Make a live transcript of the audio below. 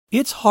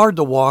It's hard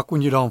to walk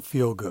when you don't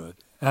feel good.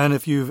 And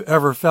if you've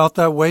ever felt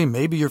that way,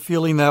 maybe you're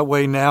feeling that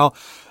way now,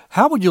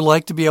 how would you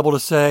like to be able to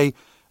say,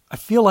 I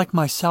feel like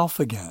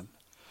myself again?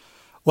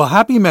 Well,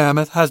 Happy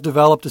Mammoth has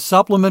developed a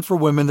supplement for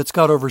women that's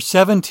got over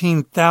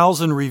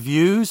 17,000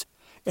 reviews.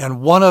 And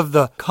one of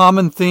the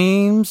common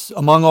themes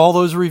among all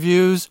those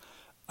reviews,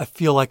 I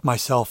feel like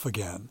myself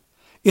again.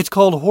 It's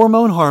called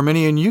Hormone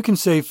Harmony, and you can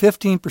save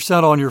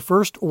 15% on your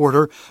first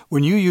order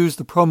when you use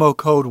the promo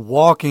code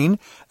WALKING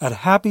at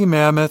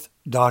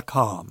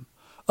happymammoth.com.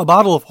 A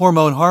bottle of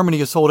Hormone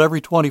Harmony is sold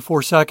every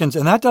 24 seconds,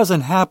 and that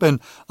doesn't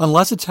happen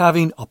unless it's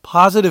having a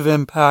positive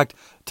impact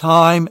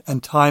time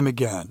and time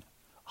again.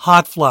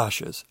 Hot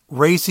flashes,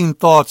 racing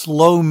thoughts,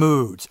 low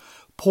moods,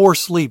 poor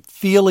sleep,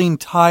 feeling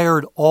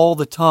tired all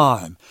the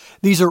time.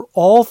 These are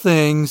all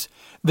things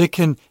that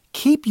can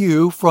keep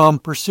you from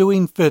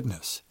pursuing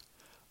fitness.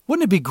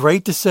 Wouldn't it be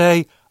great to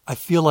say, I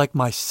feel like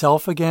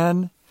myself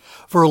again?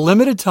 For a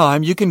limited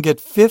time, you can get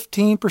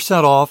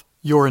 15% off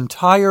your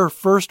entire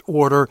first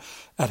order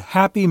at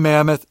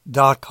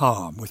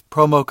happymammoth.com with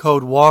promo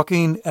code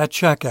WALKING at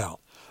checkout.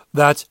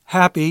 That's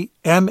happy,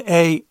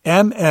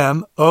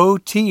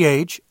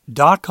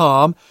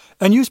 MAMMOTH.com,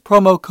 and use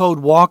promo code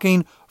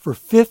WALKING for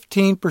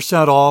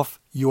 15% off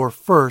your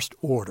first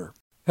order.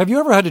 Have you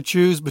ever had to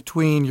choose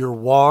between your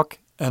walk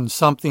and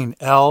something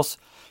else,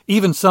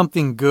 even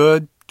something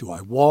good? Do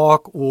I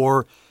walk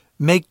or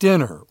make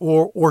dinner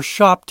or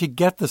shop to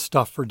get the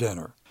stuff for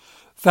dinner?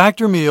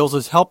 Factor Meals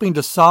is helping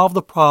to solve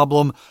the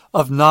problem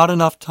of not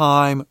enough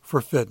time for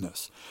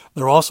fitness.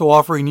 They're also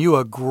offering you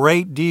a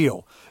great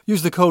deal.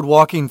 Use the code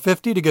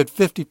WALKING50 to get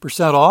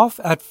 50% off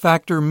at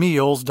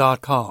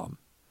factormeals.com.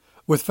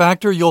 With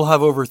Factor, you'll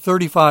have over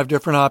 35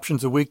 different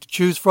options a week to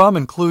choose from,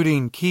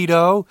 including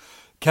keto,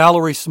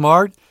 calorie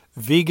smart,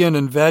 vegan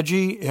and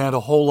veggie, and a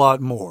whole lot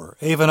more.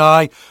 Ava and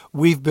I,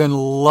 we've been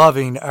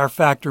loving our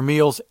Factor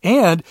meals,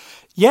 and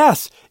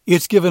yes,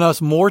 it's given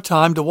us more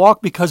time to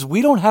walk because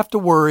we don't have to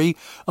worry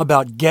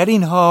about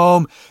getting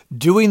home,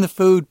 doing the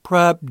food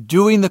prep,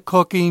 doing the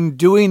cooking,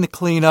 doing the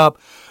cleanup.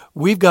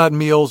 We've got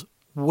meals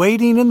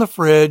waiting in the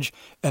fridge,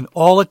 and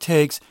all it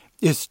takes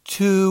is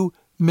 2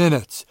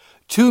 minutes.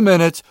 2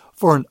 minutes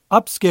for an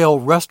upscale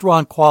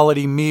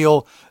restaurant-quality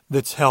meal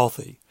that's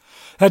healthy.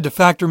 Head to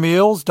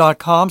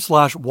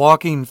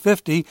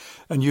factormeals.com/walking50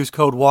 and use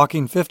code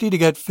WALKING50 to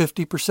get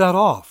 50%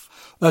 off.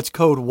 That's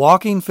code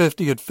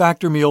WALKING50 at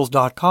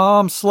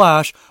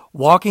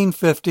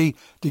factormeals.com/walking50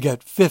 to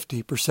get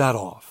 50%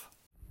 off.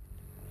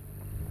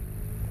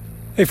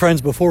 Hey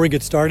friends, before we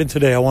get started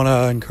today, I want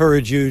to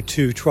encourage you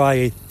to try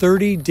a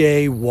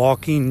 30-day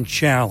walking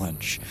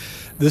challenge.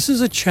 This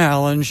is a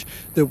challenge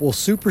that will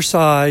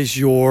supersize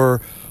your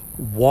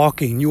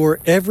walking,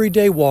 your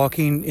everyday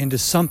walking, into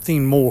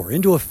something more,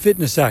 into a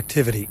fitness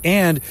activity.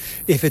 And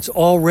if it's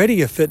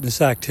already a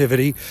fitness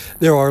activity,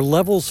 there are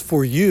levels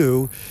for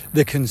you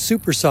that can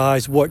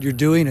supersize what you're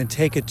doing and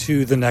take it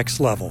to the next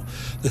level.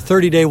 The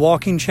 30-day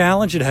walking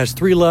challenge, it has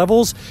 3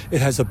 levels. It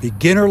has a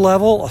beginner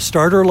level, a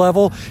starter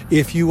level.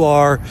 If you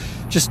are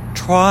just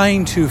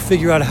trying to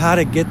figure out how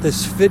to get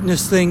this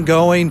fitness thing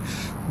going,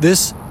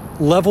 this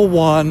level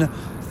 1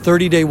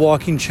 30-day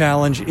walking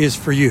challenge is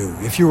for you.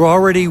 If you're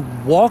already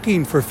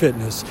walking for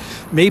fitness,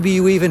 maybe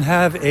you even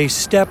have a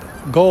step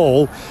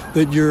goal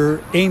that you're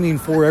aiming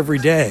for every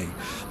day.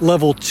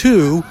 Level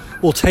 2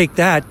 will take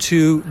that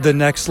to the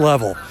next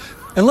level.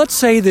 And let's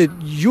say that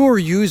you're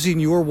using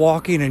your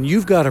walking and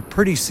you've got a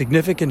pretty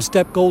significant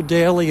step goal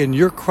daily and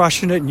you're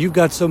crushing it and you've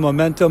got some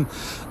momentum.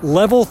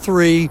 Level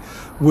 3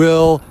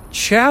 will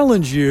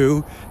challenge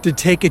you to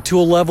take it to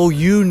a level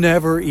you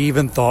never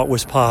even thought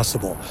was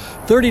possible.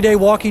 30-day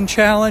walking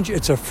challenge.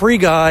 It's a free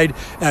guide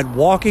at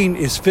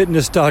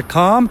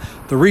walkingisfitness.com,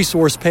 the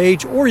resource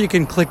page, or you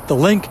can click the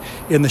link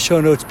in the show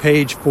notes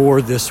page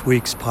for this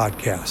week's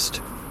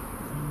podcast.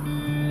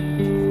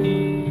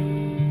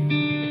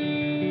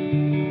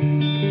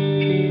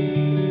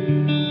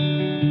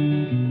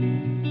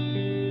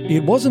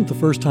 It wasn't the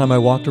first time I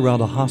walked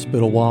around a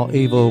hospital while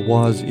Ava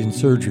was in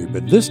surgery,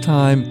 but this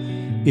time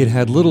it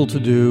had little to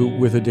do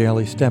with a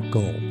daily step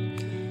goal.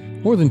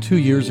 More than 2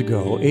 years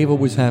ago, Ava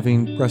was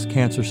having breast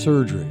cancer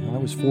surgery. I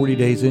was 40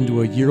 days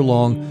into a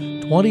year-long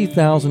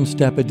 20,000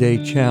 step a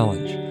day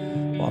challenge.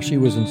 While she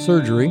was in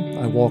surgery,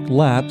 I walked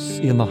laps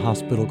in the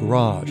hospital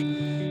garage.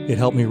 It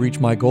helped me reach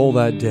my goal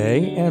that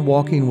day, and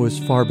walking was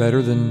far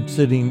better than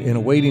sitting in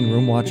a waiting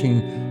room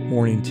watching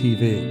morning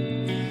TV.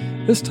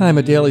 This time,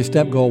 a daily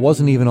step goal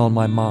wasn't even on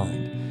my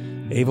mind.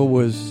 Ava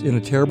was in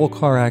a terrible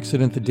car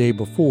accident the day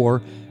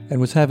before and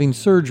was having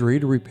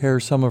surgery to repair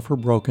some of her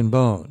broken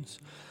bones.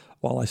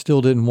 While I still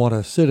didn't want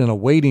to sit in a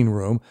waiting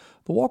room,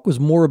 the walk was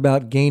more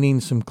about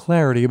gaining some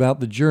clarity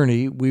about the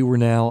journey we were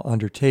now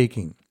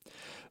undertaking.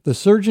 The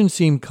surgeon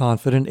seemed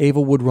confident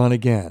Ava would run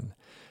again.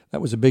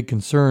 That was a big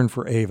concern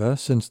for Ava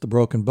since the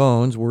broken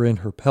bones were in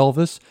her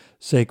pelvis,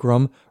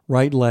 sacrum,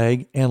 right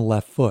leg, and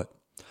left foot.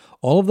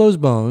 All of those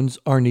bones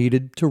are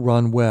needed to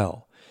run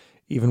well.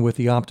 Even with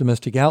the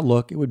optimistic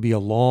outlook, it would be a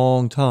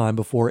long time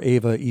before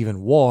Ava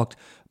even walked,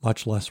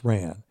 much less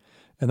ran.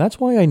 and that's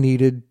why I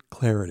needed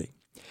clarity.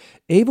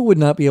 Ava would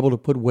not be able to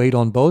put weight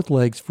on both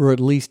legs for at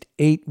least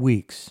 8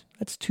 weeks.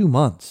 That's 2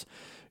 months.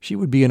 She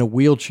would be in a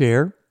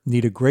wheelchair,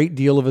 need a great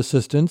deal of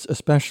assistance,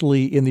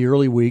 especially in the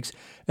early weeks,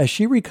 as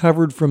she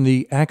recovered from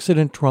the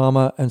accident,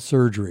 trauma, and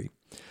surgery.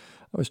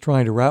 I was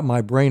trying to wrap my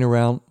brain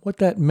around what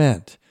that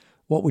meant.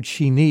 What would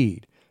she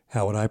need?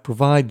 How would I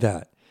provide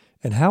that?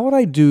 And how would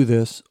I do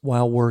this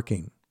while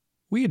working?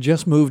 We had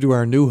just moved to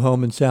our new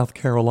home in South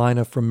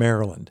Carolina from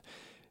Maryland.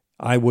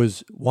 I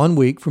was 1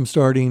 week from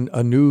starting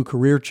a new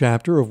career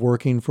chapter of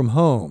working from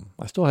home.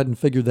 I still hadn't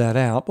figured that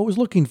out, but was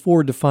looking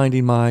forward to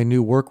finding my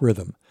new work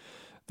rhythm.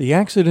 The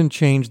accident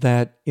changed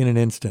that in an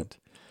instant.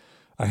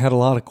 I had a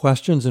lot of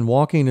questions, and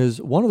walking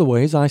is one of the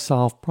ways I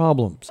solve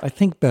problems. I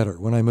think better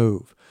when I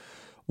move.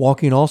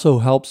 Walking also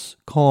helps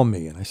calm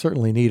me, and I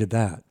certainly needed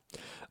that.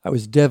 I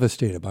was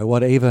devastated by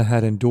what Ava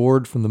had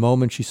endured from the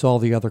moment she saw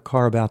the other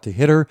car about to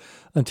hit her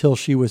until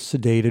she was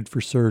sedated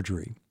for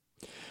surgery.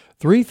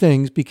 3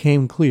 things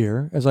became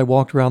clear as I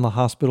walked around the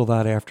hospital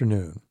that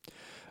afternoon.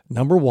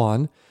 Number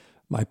 1,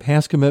 my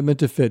past commitment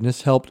to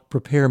fitness helped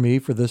prepare me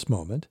for this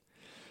moment.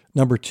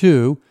 Number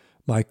 2,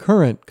 my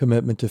current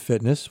commitment to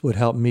fitness would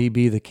help me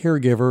be the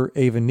caregiver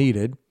Ava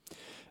needed.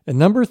 And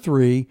number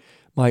 3,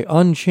 my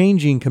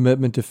unchanging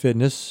commitment to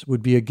fitness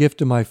would be a gift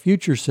to my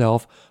future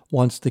self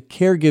once the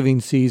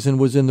caregiving season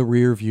was in the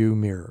rearview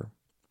mirror.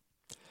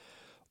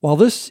 While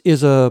this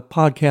is a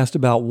podcast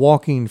about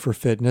walking for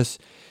fitness,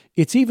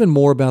 it's even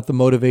more about the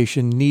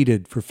motivation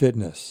needed for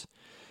fitness.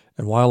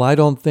 And while I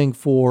don't think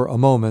for a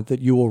moment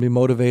that you will be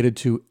motivated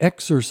to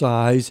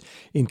exercise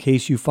in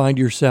case you find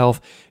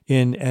yourself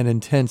in an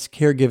intense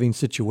caregiving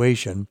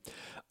situation,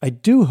 I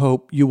do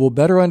hope you will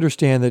better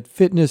understand that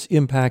fitness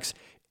impacts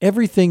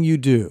everything you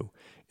do,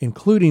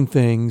 including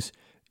things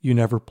you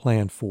never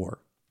planned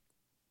for.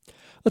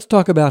 Let's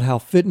talk about how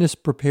fitness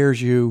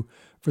prepares you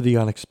for the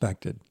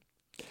unexpected.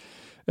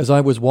 As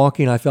I was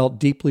walking, I felt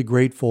deeply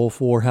grateful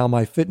for how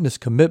my fitness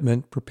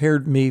commitment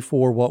prepared me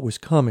for what was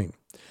coming.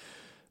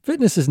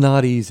 Fitness is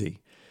not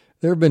easy.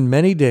 There have been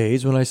many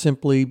days when I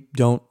simply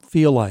don't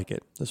feel like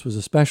it. This was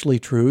especially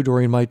true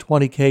during my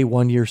 20K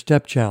one-year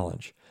step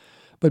challenge.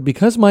 But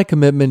because my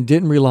commitment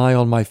didn't rely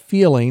on my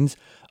feelings,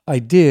 I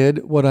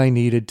did what I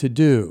needed to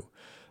do.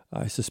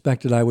 I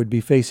suspected I would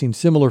be facing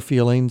similar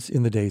feelings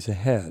in the days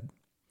ahead.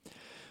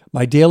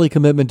 My daily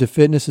commitment to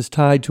fitness is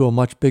tied to a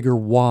much bigger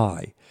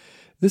why.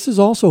 This is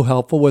also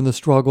helpful when the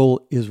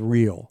struggle is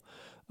real.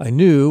 I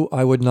knew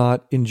I would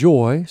not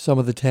enjoy some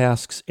of the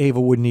tasks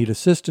Ava would need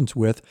assistance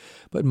with,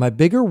 but my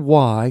bigger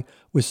why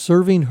was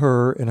serving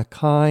her in a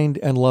kind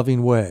and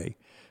loving way.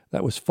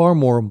 That was far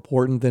more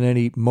important than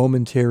any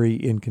momentary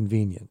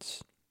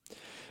inconvenience.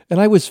 And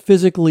I was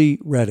physically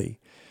ready.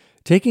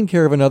 Taking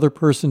care of another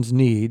person's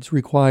needs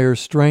requires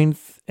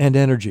strength and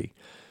energy.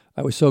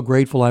 I was so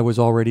grateful I was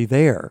already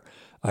there.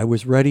 I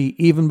was ready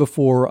even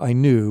before I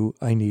knew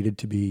I needed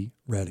to be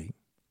ready.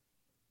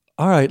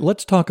 All right,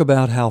 let's talk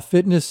about how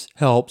fitness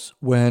helps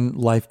when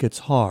life gets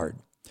hard.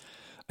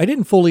 I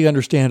didn't fully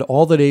understand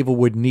all that Ava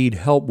would need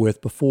help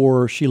with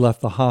before she left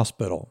the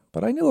hospital,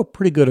 but I knew a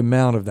pretty good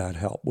amount of that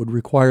help would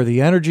require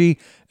the energy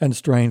and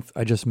strength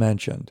I just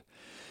mentioned.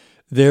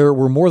 There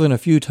were more than a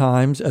few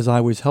times as I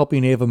was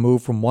helping Ava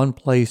move from one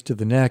place to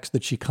the next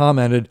that she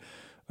commented,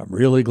 "I'm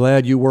really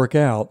glad you work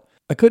out."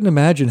 I couldn't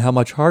imagine how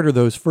much harder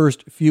those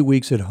first few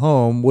weeks at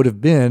home would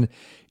have been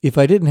if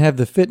I didn't have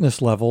the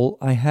fitness level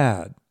I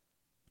had.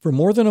 For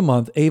more than a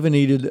month, Ava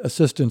needed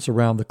assistance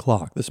around the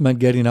clock. This meant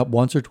getting up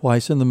once or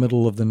twice in the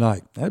middle of the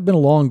night. It had been a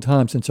long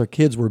time since our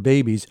kids were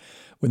babies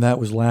when that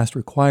was last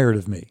required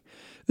of me.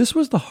 This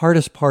was the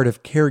hardest part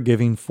of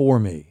caregiving for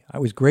me. I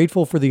was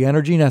grateful for the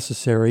energy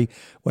necessary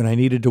when I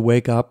needed to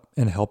wake up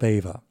and help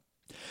Ava.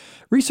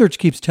 Research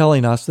keeps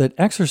telling us that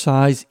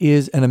exercise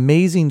is an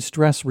amazing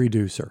stress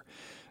reducer,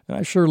 and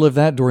I sure lived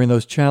that during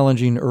those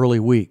challenging early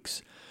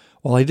weeks.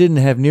 While I didn't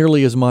have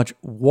nearly as much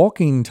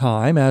walking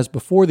time as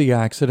before the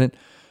accident,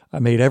 I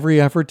made every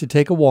effort to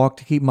take a walk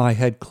to keep my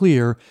head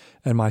clear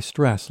and my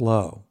stress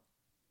low.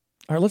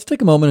 All right, let's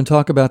take a moment and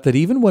talk about that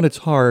even when it's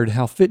hard,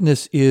 how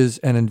fitness is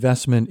an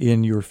investment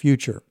in your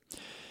future.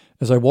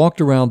 As I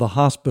walked around the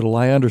hospital,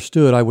 I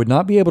understood I would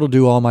not be able to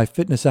do all my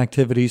fitness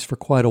activities for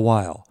quite a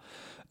while.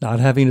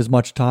 Not having as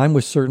much time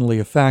was certainly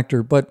a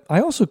factor, but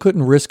I also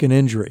couldn't risk an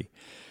injury.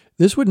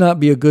 This would not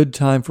be a good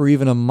time for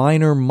even a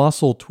minor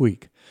muscle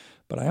tweak.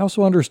 But I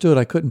also understood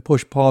I couldn't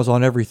push pause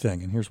on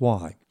everything, and here's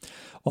why.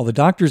 While the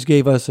doctors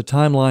gave us a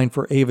timeline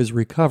for Ava's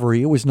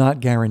recovery, it was not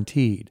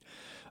guaranteed.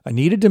 I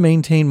needed to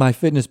maintain my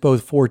fitness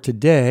both for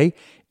today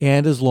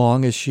and as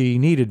long as she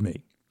needed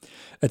me.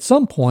 At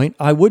some point,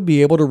 I would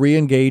be able to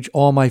re-engage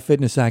all my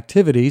fitness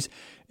activities,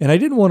 and I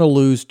didn't want to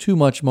lose too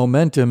much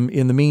momentum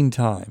in the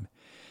meantime.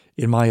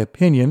 In my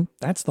opinion,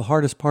 that's the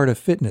hardest part of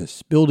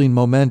fitness, building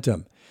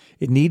momentum.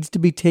 It needs to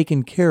be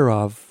taken care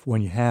of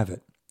when you have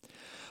it.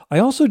 I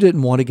also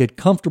didn't want to get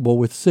comfortable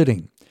with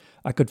sitting.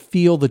 I could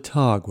feel the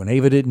tug when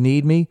Ava didn't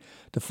need me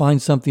to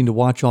find something to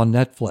watch on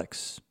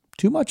Netflix.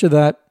 Too much of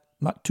that,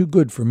 not too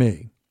good for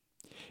me.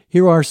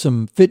 Here are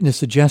some fitness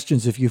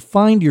suggestions if you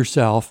find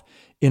yourself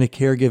in a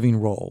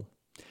caregiving role.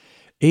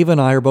 Ava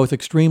and I are both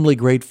extremely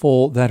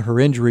grateful that her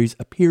injuries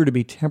appear to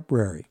be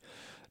temporary.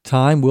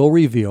 Time will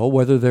reveal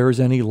whether there is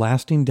any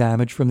lasting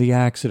damage from the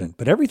accident,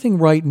 but everything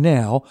right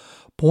now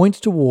points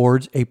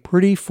towards a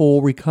pretty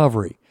full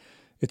recovery.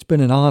 It's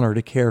been an honor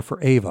to care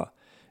for Ava.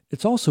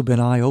 It's also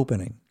been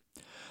eye-opening.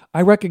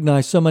 I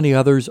recognize so many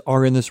others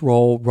are in this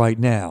role right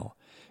now,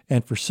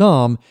 and for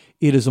some,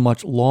 it is a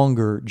much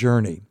longer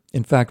journey.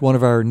 In fact, one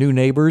of our new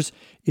neighbors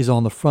is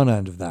on the front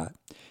end of that.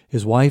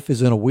 His wife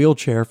is in a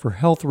wheelchair for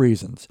health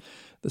reasons.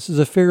 This is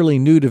a fairly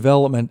new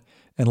development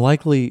and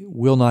likely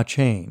will not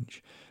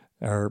change.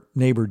 Our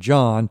neighbor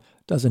John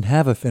doesn't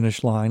have a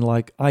finish line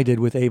like I did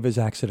with Ava's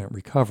accident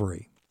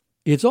recovery.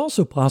 It's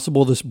also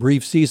possible this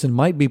brief season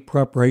might be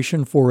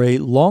preparation for a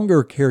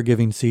longer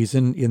caregiving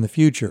season in the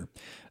future.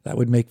 That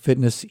would make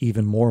fitness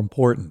even more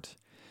important.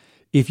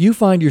 If you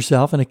find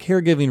yourself in a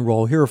caregiving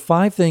role, here are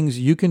 5 things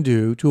you can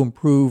do to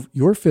improve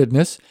your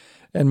fitness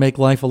and make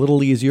life a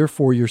little easier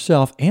for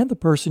yourself and the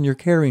person you're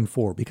caring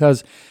for,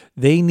 because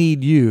they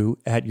need you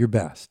at your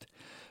best.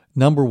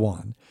 Number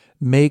 1,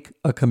 make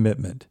a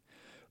commitment.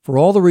 For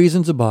all the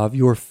reasons above,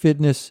 your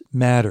fitness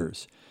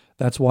matters.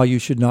 That's why you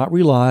should not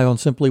rely on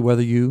simply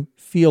whether you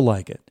feel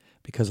like it,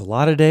 because a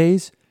lot of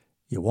days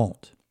you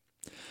won't.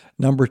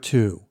 Number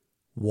 2,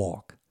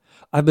 walk.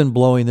 I've been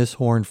blowing this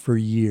horn for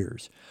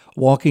years.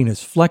 Walking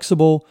is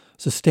flexible,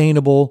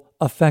 sustainable,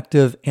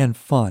 effective, and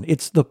fun.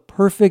 It's the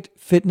perfect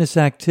fitness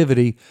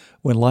activity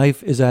when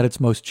life is at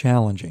its most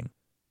challenging.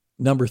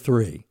 Number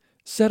 3,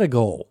 set a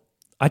goal.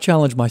 I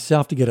challenged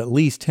myself to get at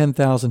least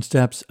 10,000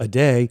 steps a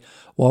day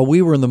while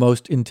we were in the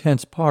most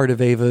intense part of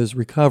Ava's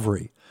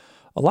recovery.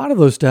 A lot of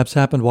those steps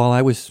happened while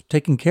I was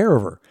taking care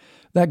of her.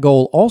 That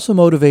goal also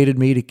motivated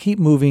me to keep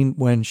moving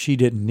when she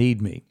didn't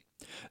need me.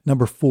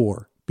 Number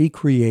 4, be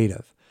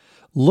creative.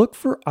 Look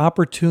for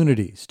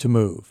opportunities to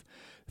move.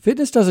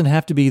 Fitness doesn't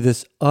have to be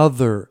this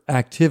other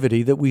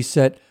activity that we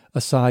set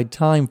aside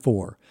time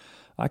for.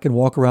 I can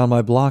walk around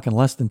my block in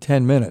less than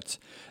 10 minutes.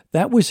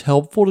 That was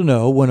helpful to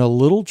know when a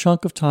little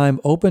chunk of time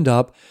opened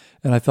up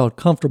and I felt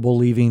comfortable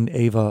leaving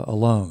Ava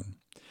alone.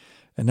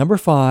 And number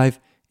 5,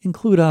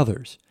 include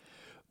others.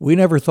 We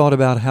never thought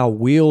about how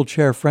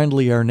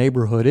wheelchair-friendly our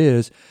neighborhood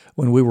is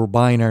when we were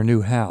buying our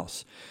new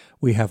house.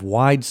 We have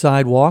wide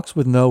sidewalks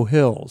with no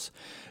hills.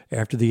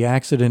 After the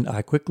accident,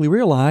 I quickly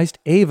realized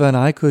Ava and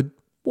I could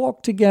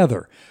walk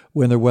together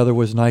when the weather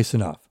was nice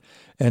enough.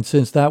 And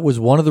since that was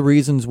one of the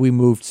reasons we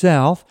moved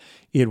south,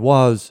 it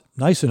was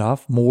nice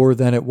enough more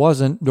than it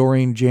wasn't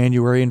during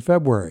January and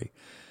February.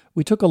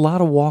 We took a lot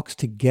of walks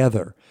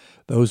together.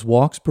 Those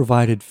walks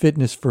provided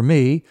fitness for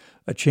me,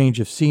 a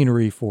change of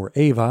scenery for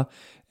Ava,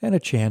 and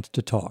a chance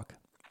to talk.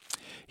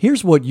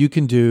 Here's what you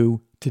can do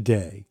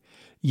today.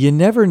 You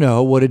never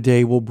know what a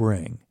day will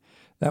bring.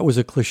 That was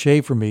a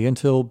cliche for me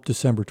until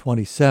December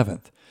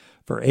 27th.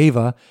 For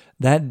Ava,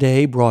 that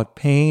day brought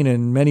pain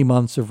and many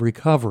months of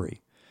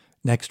recovery.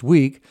 Next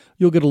week,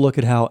 you'll get a look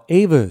at how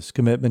Ava's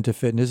commitment to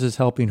fitness is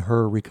helping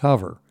her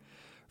recover.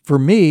 For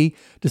me,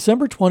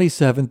 December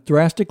 27th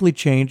drastically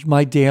changed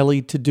my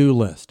daily to-do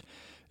list,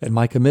 and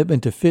my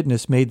commitment to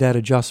fitness made that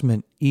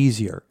adjustment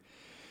easier.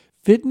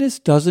 Fitness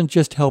doesn't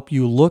just help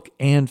you look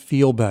and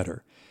feel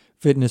better.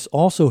 Fitness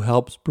also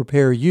helps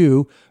prepare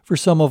you for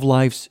some of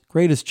life's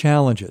greatest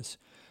challenges.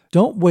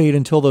 Don't wait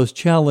until those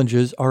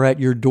challenges are at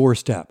your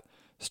doorstep.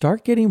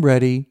 Start getting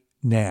ready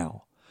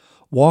now.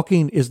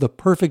 Walking is the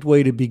perfect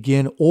way to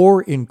begin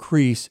or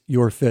increase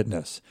your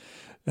fitness.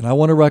 And I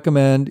want to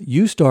recommend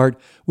you start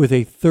with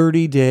a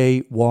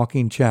 30-day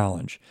walking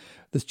challenge.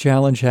 This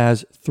challenge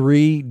has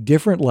 3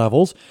 different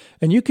levels,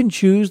 and you can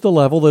choose the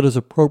level that is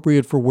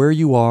appropriate for where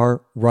you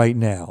are right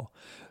now.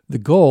 The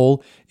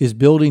goal is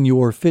building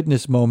your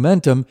fitness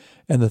momentum,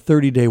 and the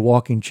 30-day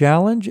walking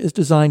challenge is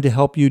designed to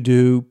help you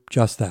do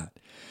just that.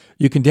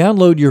 You can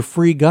download your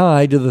free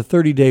guide to the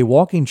 30-day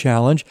walking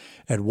challenge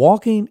at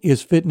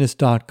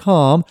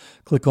walkingisfitness.com.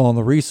 Click on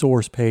the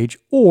resource page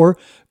or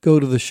go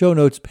to the show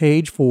notes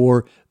page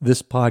for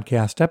this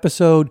podcast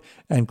episode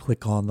and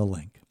click on the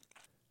link.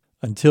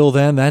 Until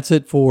then, that's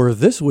it for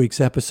this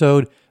week's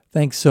episode.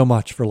 Thanks so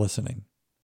much for listening.